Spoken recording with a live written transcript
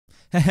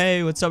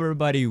Hey, what's up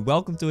everybody?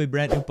 Welcome to a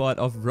brand new part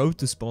of Road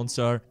to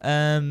Sponsor.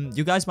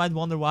 You guys might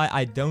wonder why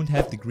I don't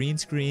have the green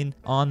screen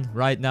on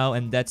right now,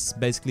 and that's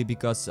basically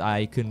because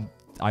I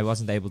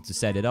wasn't able to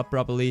set it up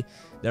properly.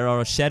 There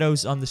are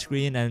shadows on the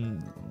screen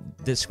and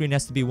the screen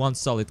has to be one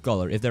solid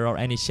color. If there are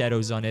any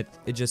shadows on it,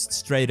 it just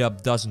straight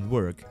up doesn't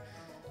work.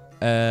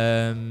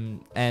 And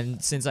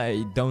since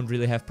I don't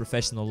really have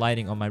professional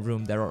lighting on my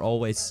room, there are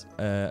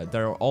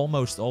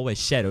almost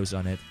always shadows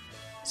on it.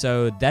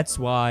 So that's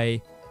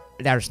why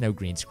there's no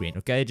green screen,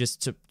 okay?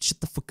 Just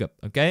shut the fuck up,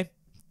 okay?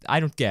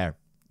 I don't care.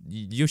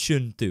 You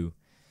shouldn't too.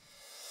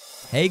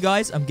 Hey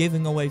guys, I'm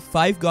giving away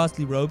 5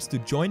 ghastly robes. To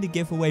join the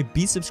giveaway,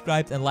 be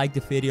subscribed and like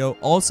the video.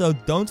 Also,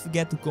 don't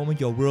forget to comment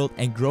your world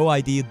and grow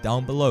idea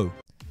down below.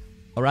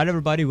 Alright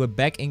everybody, we're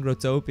back in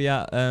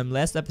Growtopia.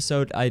 Last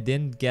episode I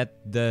didn't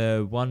get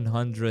the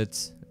 100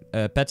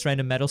 pet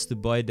trainer medals to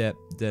buy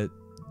the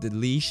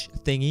leash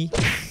thingy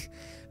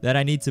that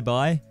I need to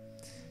buy.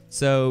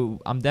 So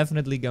I'm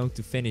definitely going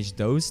to finish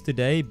those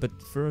today, but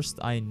first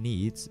I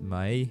need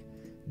my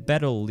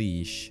battle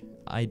leash.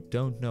 I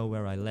don't know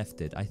where I left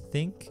it. I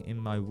think in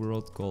my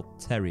world called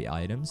Tery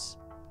items.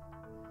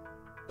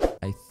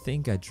 I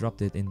think I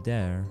dropped it in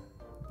there,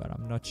 but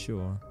I'm not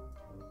sure.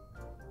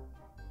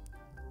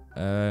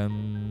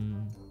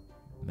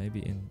 Maybe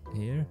in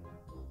here?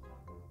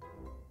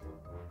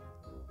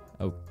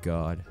 Oh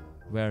god,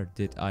 where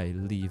did I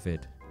leave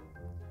it?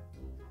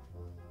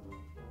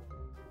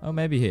 Oh,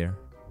 maybe here.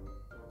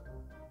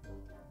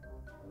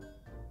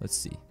 Let's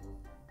see.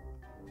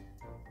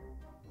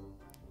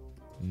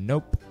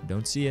 Nope,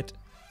 don't see it.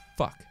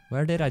 Fuck,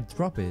 where did I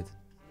drop it?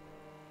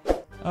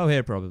 Oh,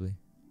 here probably.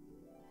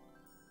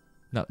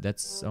 No,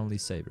 that's only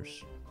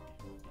sabers.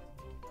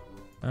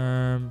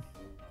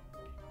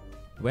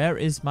 Where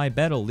is my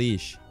battle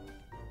leash?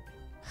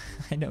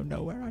 I don't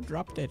know where I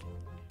dropped it.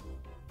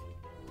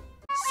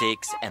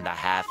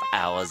 6.5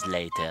 hours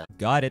later.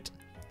 Got it.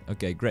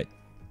 Okay, great.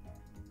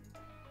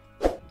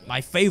 My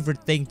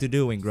favorite thing to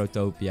do in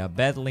Growtopia,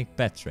 battling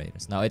pet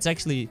trainers. Now it's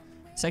actually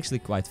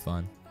quite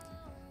fun,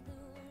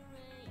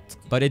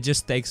 but it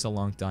just takes a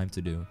long time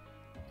to do.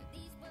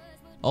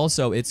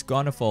 Also, it's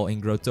Carnival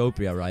in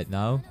Growtopia right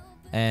now,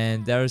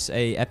 and there's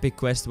a epic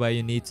quest where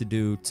you need to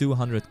do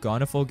 200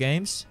 Carnival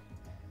games.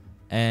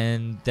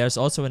 And there's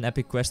also an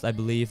epic quest, I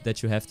believe,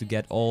 that you have to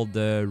get all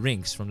the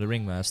rings from the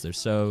ringmaster.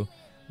 So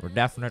we're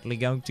definitely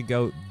going to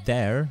go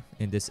there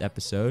in this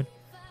episode.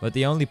 But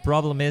the only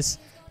problem is,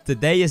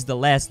 today is the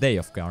last day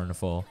of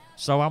Carnival.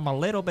 So I'm a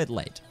little bit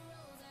late.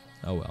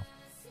 Oh well.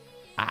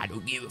 I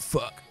don't give a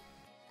fuck.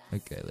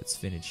 Okay, let's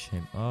finish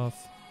him off.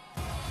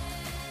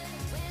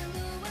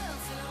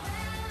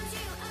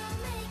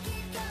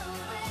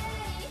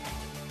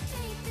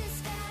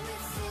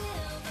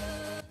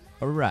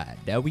 Alright,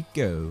 there we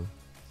go.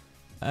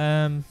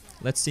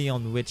 Let's see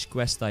on which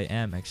quest I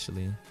am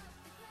actually.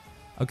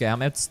 Okay,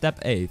 I'm at step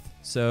 8.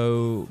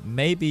 So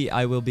maybe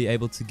I will be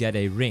able to get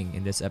a ring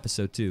in this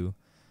episode too.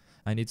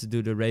 I need to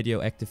do the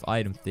radioactive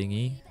item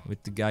thingy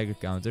with the Geiger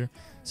counter.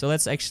 So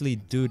let's actually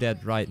do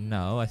that right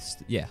now.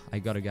 Yeah, I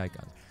got a Geiger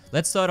counter.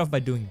 Let's start off by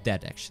doing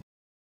that actually.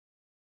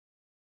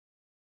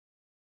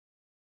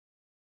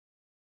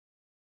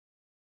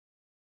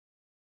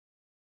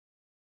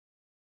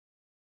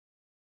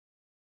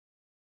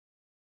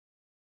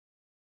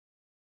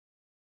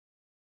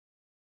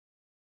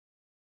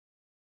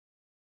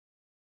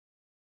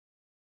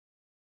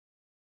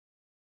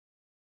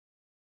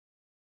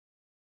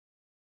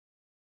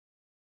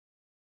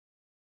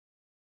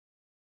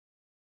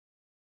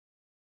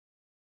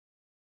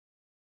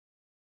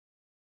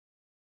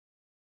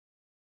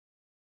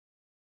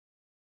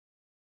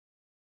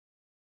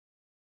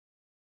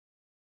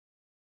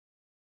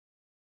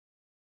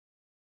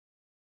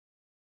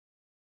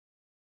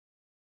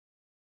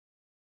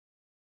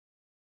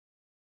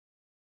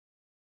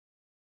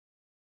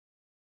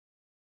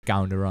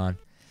 Counter on.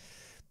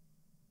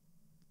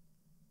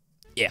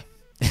 Yeah.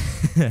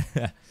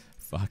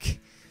 Fuck.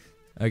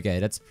 Okay,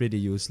 that's pretty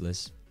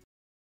useless.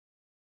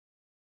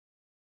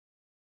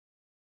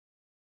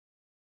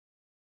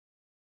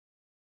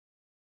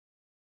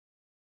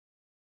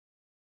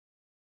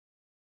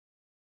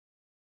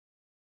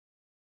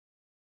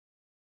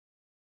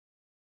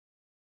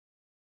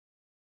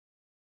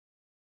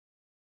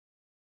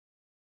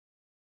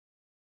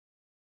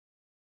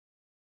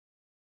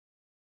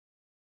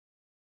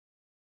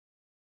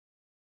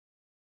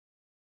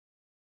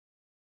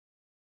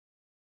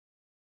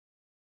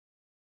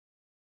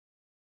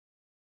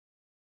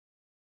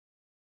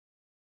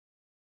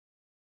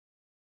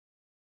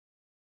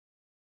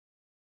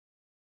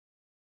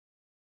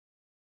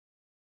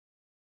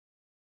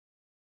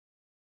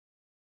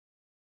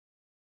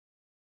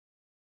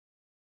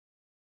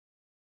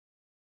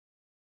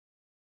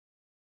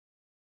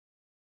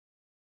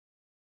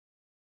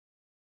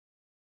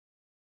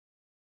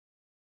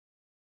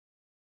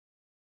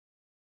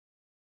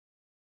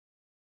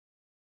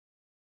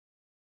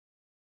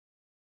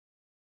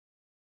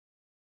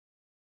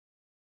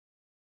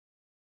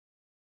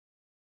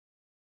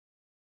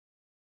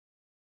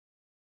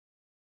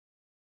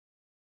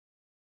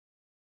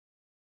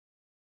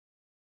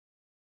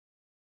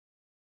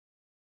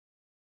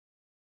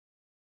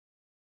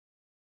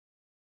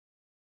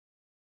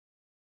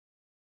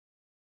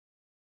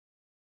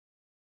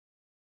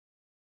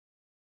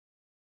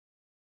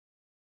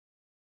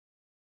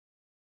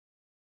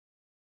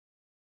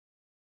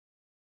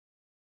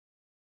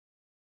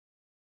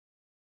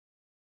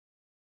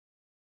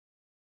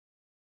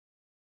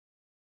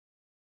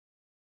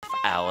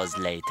 hours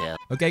later.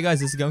 Okay, guys,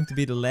 this is going to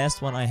be the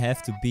last one I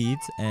have to beat,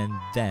 and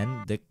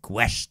then the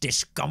quest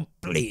is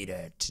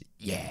completed.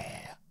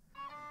 Yeah.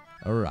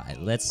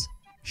 Alright, let's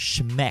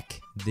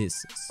smack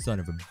this son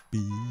of a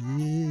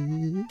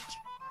bitch.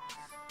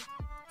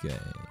 Okay,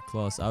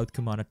 claws out,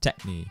 come on,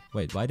 attack me.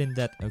 Wait, why didn't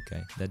that?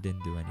 Okay, that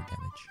didn't do any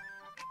damage.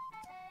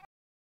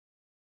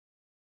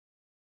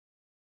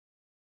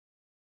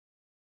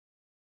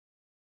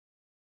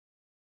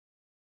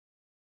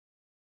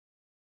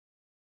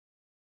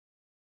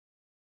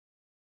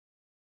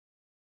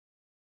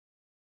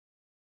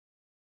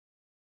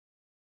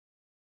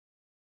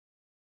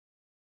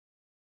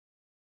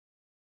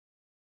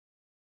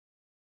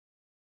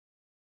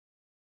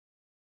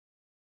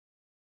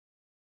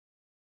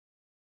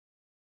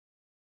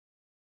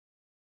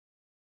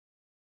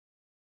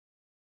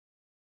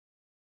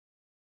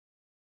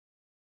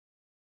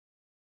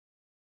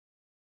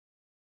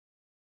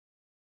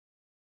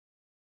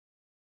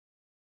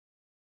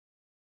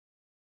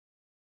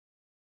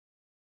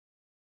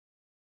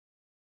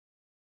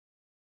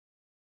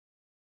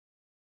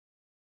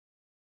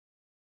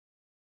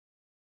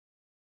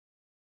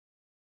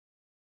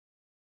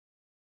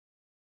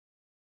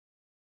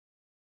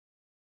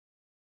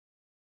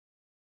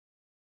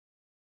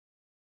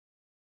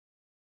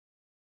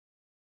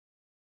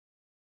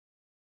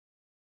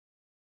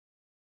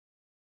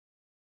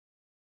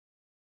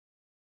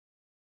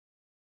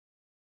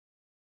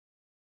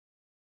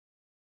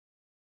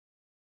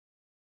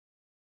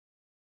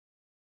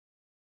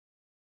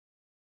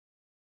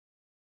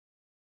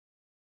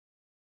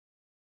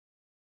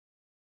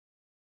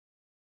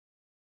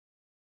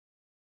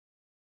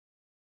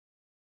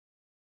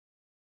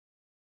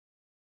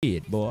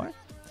 It, boy.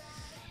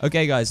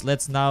 Okay, guys,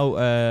 let's now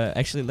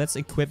actually let's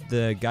equip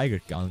the Geiger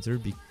counter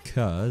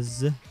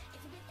because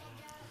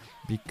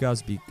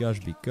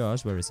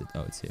where is it?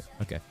 Oh, it's here.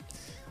 Okay.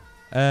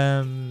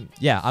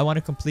 Yeah, I want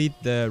to complete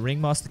the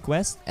Ringmaster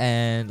quest,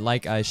 and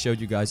like I showed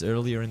you guys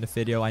earlier in the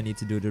video, I need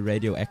to do the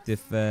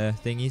radioactive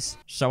thingies.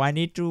 So I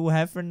need to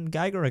have a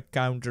Geiger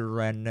counter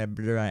and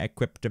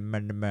equip them.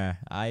 And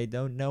I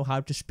don't know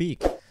how to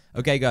speak.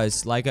 Okay,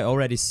 guys, like I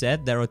already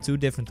said, there are two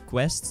different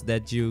quests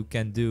that you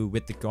can do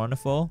with the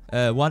Carnival.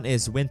 One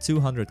is win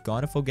 200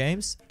 Carnival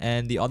games,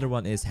 and the other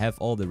one is have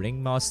all the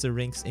Ringmaster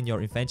rings in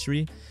your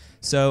inventory.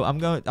 So I'm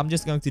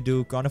just going to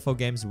do Carnival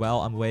games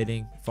while I'm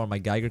waiting for my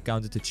Geiger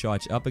counter to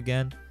charge up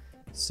again.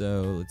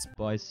 So let's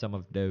buy some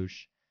of those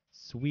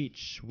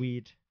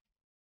sweet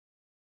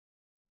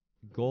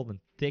golden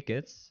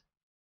tickets.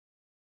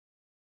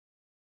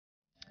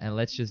 And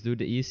let's just do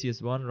the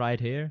easiest one right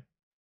here.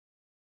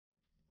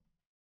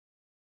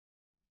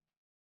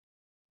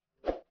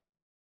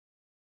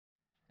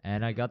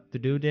 And I got to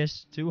do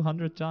this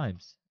 200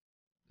 times.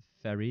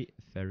 Very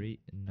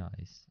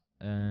nice.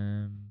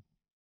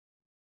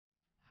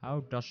 How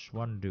does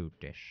one do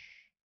this?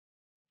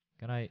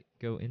 Can I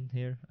go in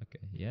here?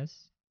 Okay,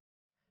 yes.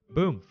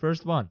 Boom,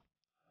 first one.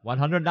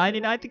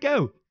 199 to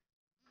go.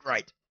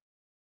 Great.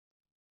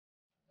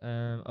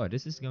 Oh,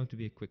 this is going to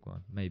be a quick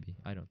one. Maybe.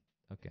 I don't.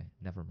 Okay,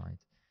 never mind.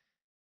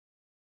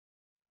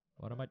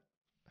 What am I?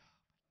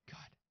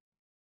 God.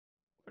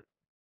 What?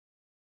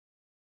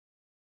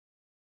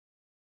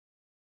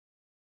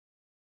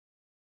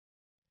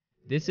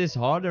 This is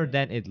harder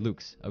than it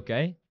looks,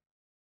 okay?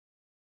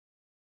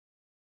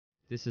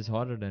 This is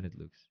harder than it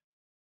looks.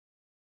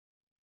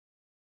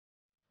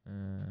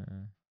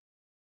 Am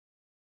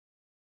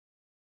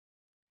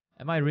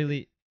I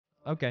really?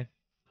 Okay,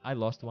 I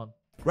lost one.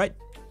 Great.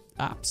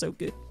 Ah, so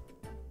good.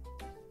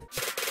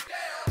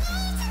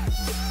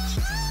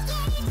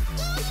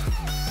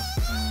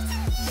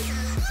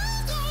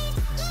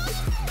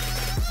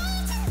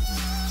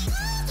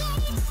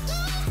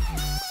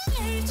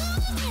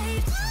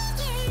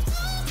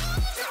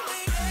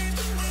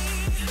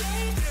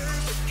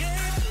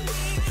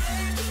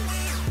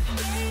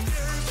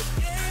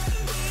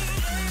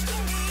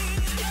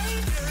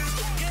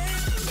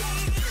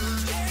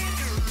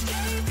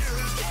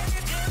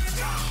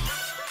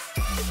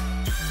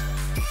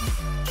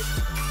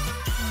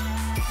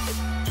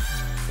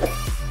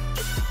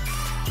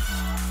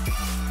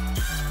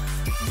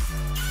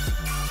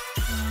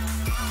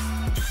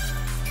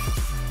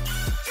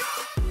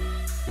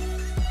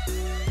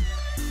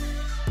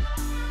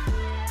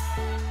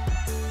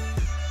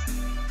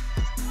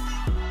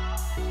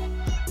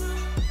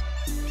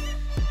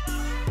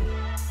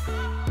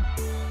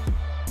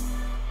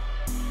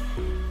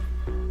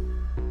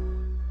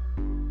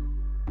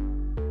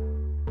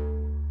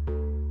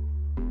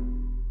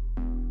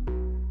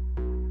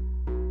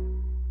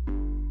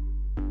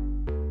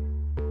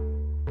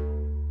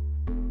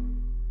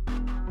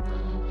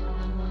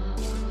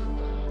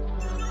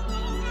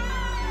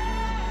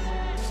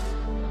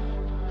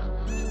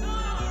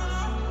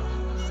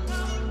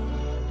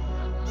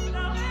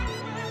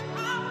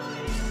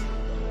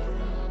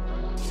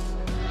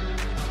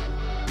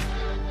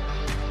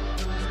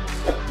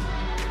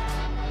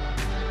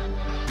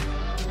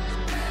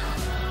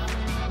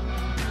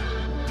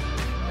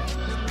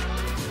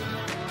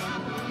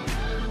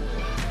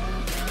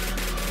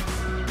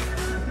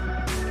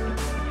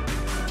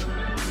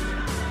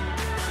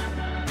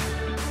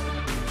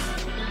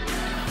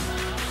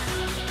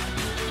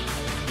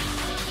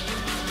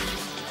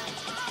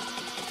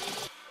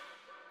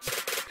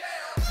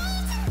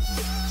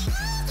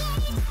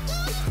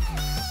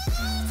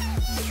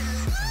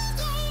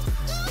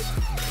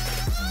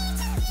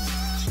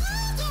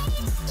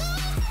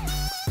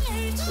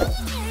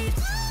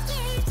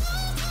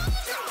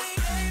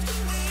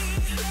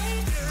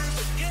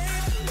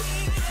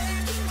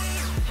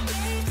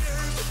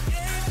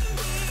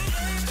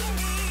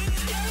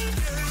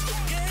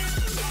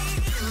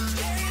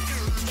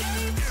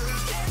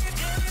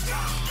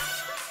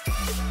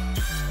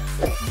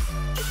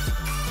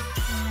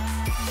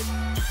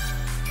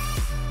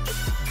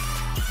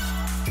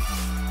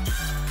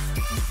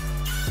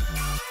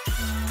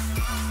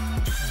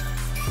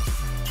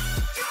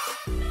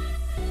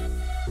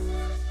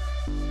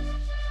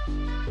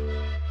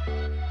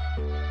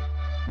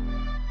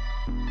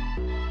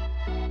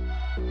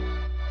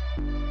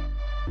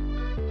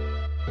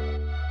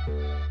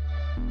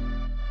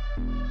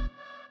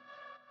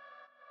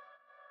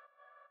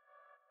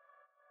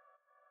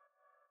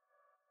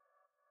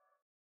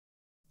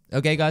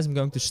 Okay, guys, I'm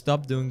going to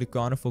stop doing the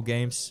carnival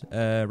games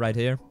right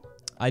here.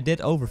 I did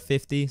over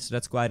 50, so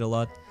that's quite a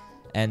lot.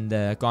 And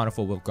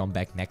carnival will come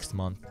back next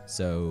month,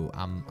 so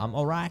I'm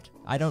alright.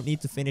 I don't need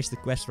to finish the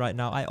quest right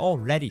now. I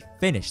already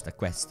finished the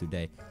quest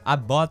today. I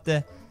bought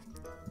the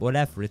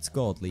whatever it's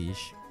called,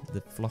 leash.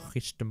 The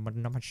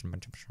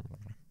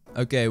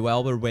Okay,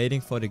 while we're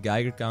waiting for the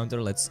Geiger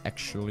counter, let's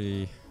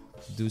actually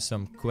do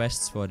some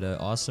quests for the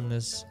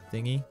awesomeness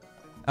thingy.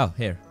 Oh,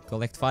 here.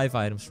 Collect 5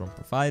 items from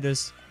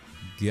providers.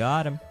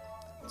 Got him.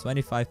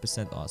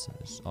 25%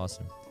 awesomeness.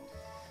 Awesome.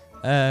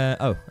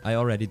 Oh, I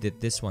already did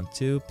this one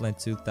too. Plant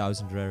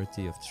 2000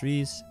 rarity of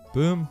trees.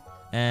 Boom.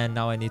 And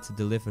now I need to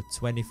deliver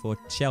 24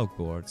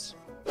 chalkboards.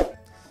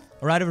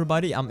 Alright,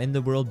 everybody. I'm in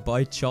the world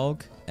by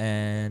chalk.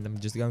 And I'm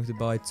just going to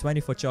buy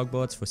 24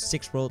 chalkboards for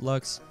 6 world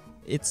locks.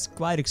 It's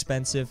quite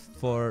expensive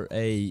for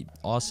a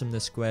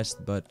awesomeness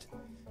quest, but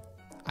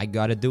I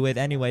gotta do it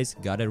anyways.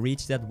 Gotta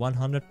reach that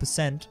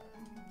 100%.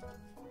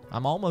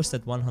 I'm almost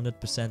at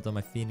 100% on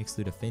my Phoenix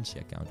to Da Vinci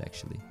account,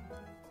 actually.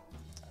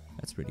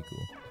 That's pretty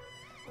cool.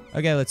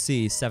 Okay, let's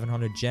see.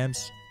 700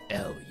 gems.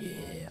 Oh,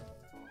 yeah.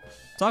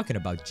 Talking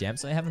about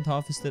gems, I haven't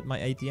harvested my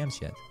ATMs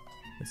yet.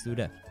 Let's do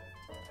that.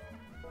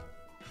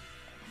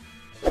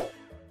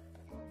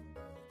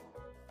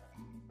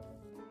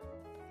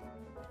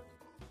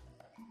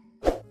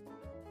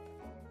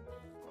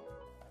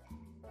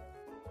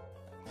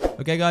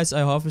 Okay, guys,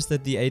 I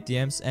harvested the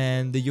ATMs,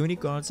 and the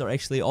unicorns are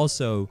actually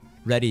also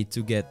ready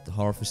to get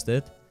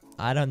harvested.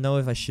 I don't know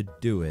if I should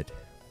do it.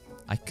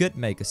 I could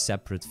make a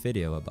separate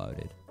video about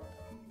it.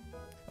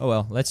 Oh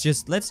well, let's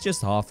just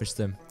harvest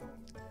them.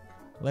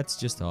 Let's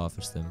just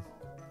harvest them.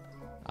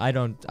 I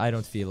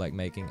don't feel like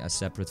making a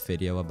separate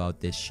video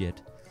about this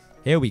shit.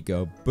 Here we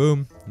go.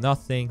 Boom.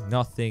 Nothing,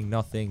 nothing,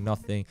 nothing,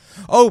 nothing.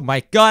 Oh my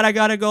god, I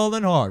got a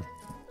golden harp.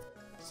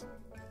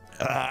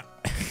 Oh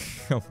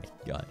my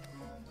god.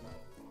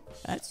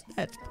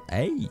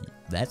 Hey,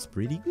 that's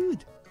pretty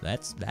good.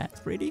 That's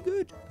pretty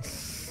good.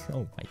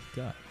 Oh my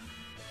god.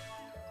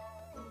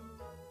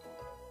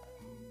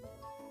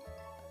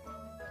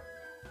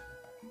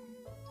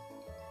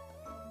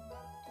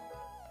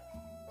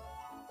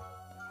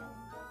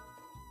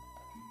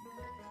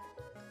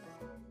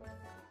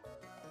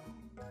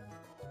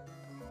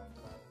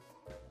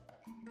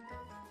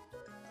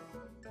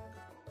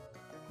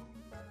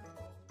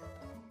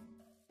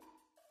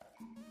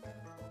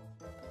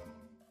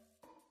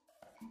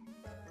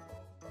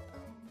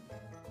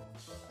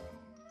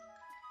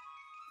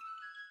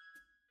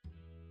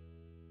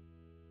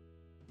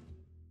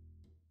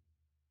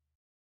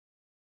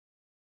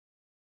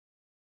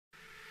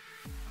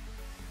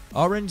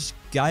 Orange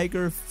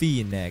Geiger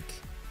V-neck.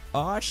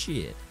 Aw,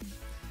 shit.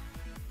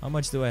 How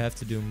much do I have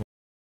to do more?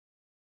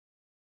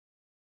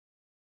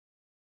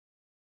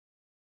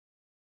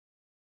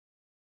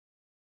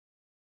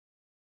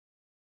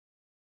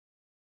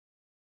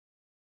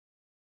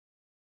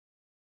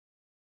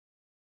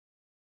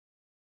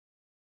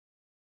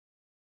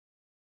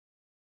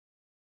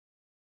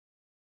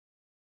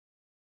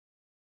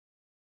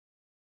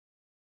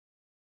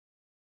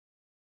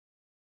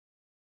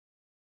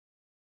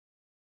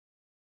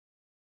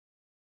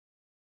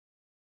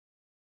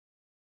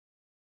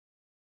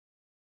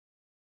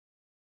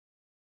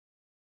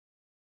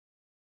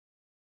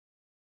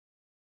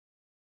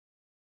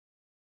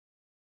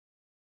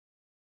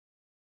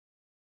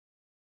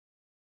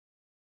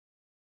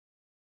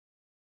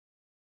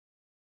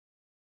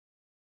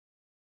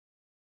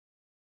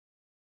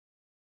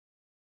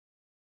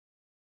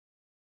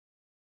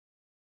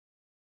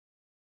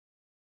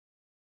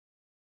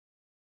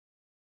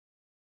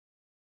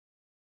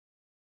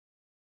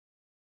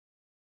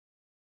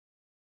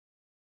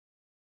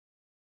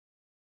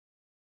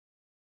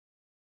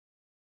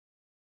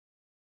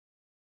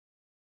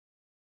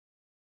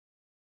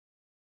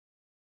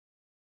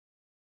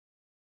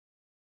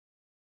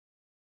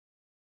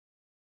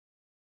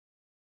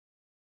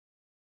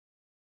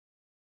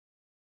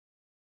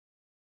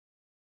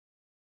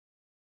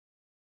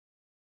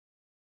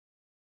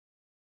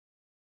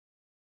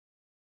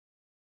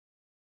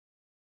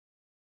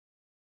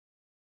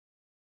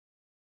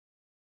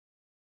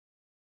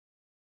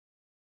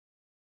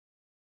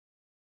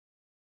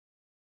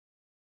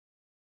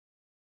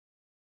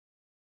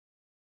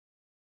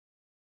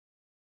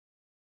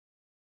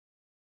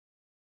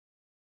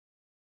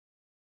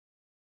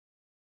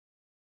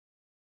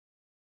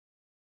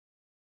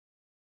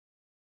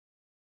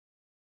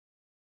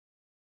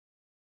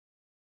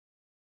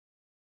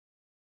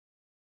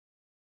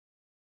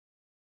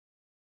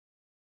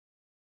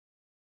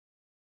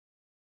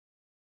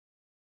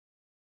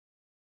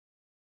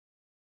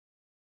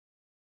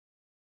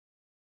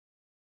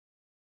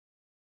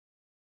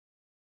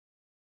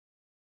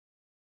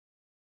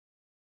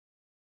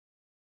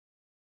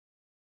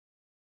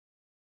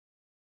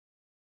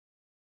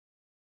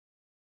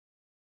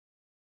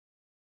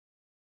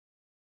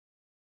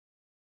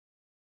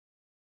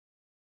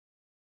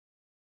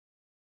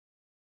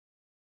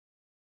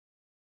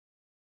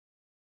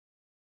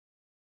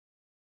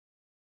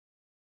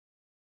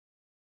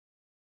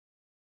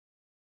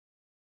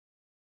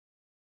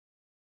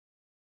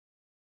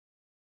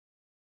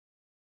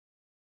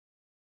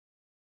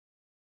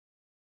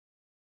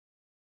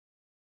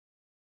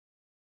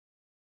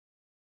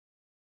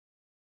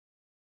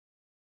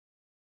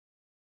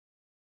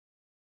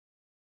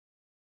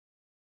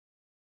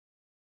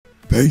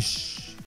 Peace.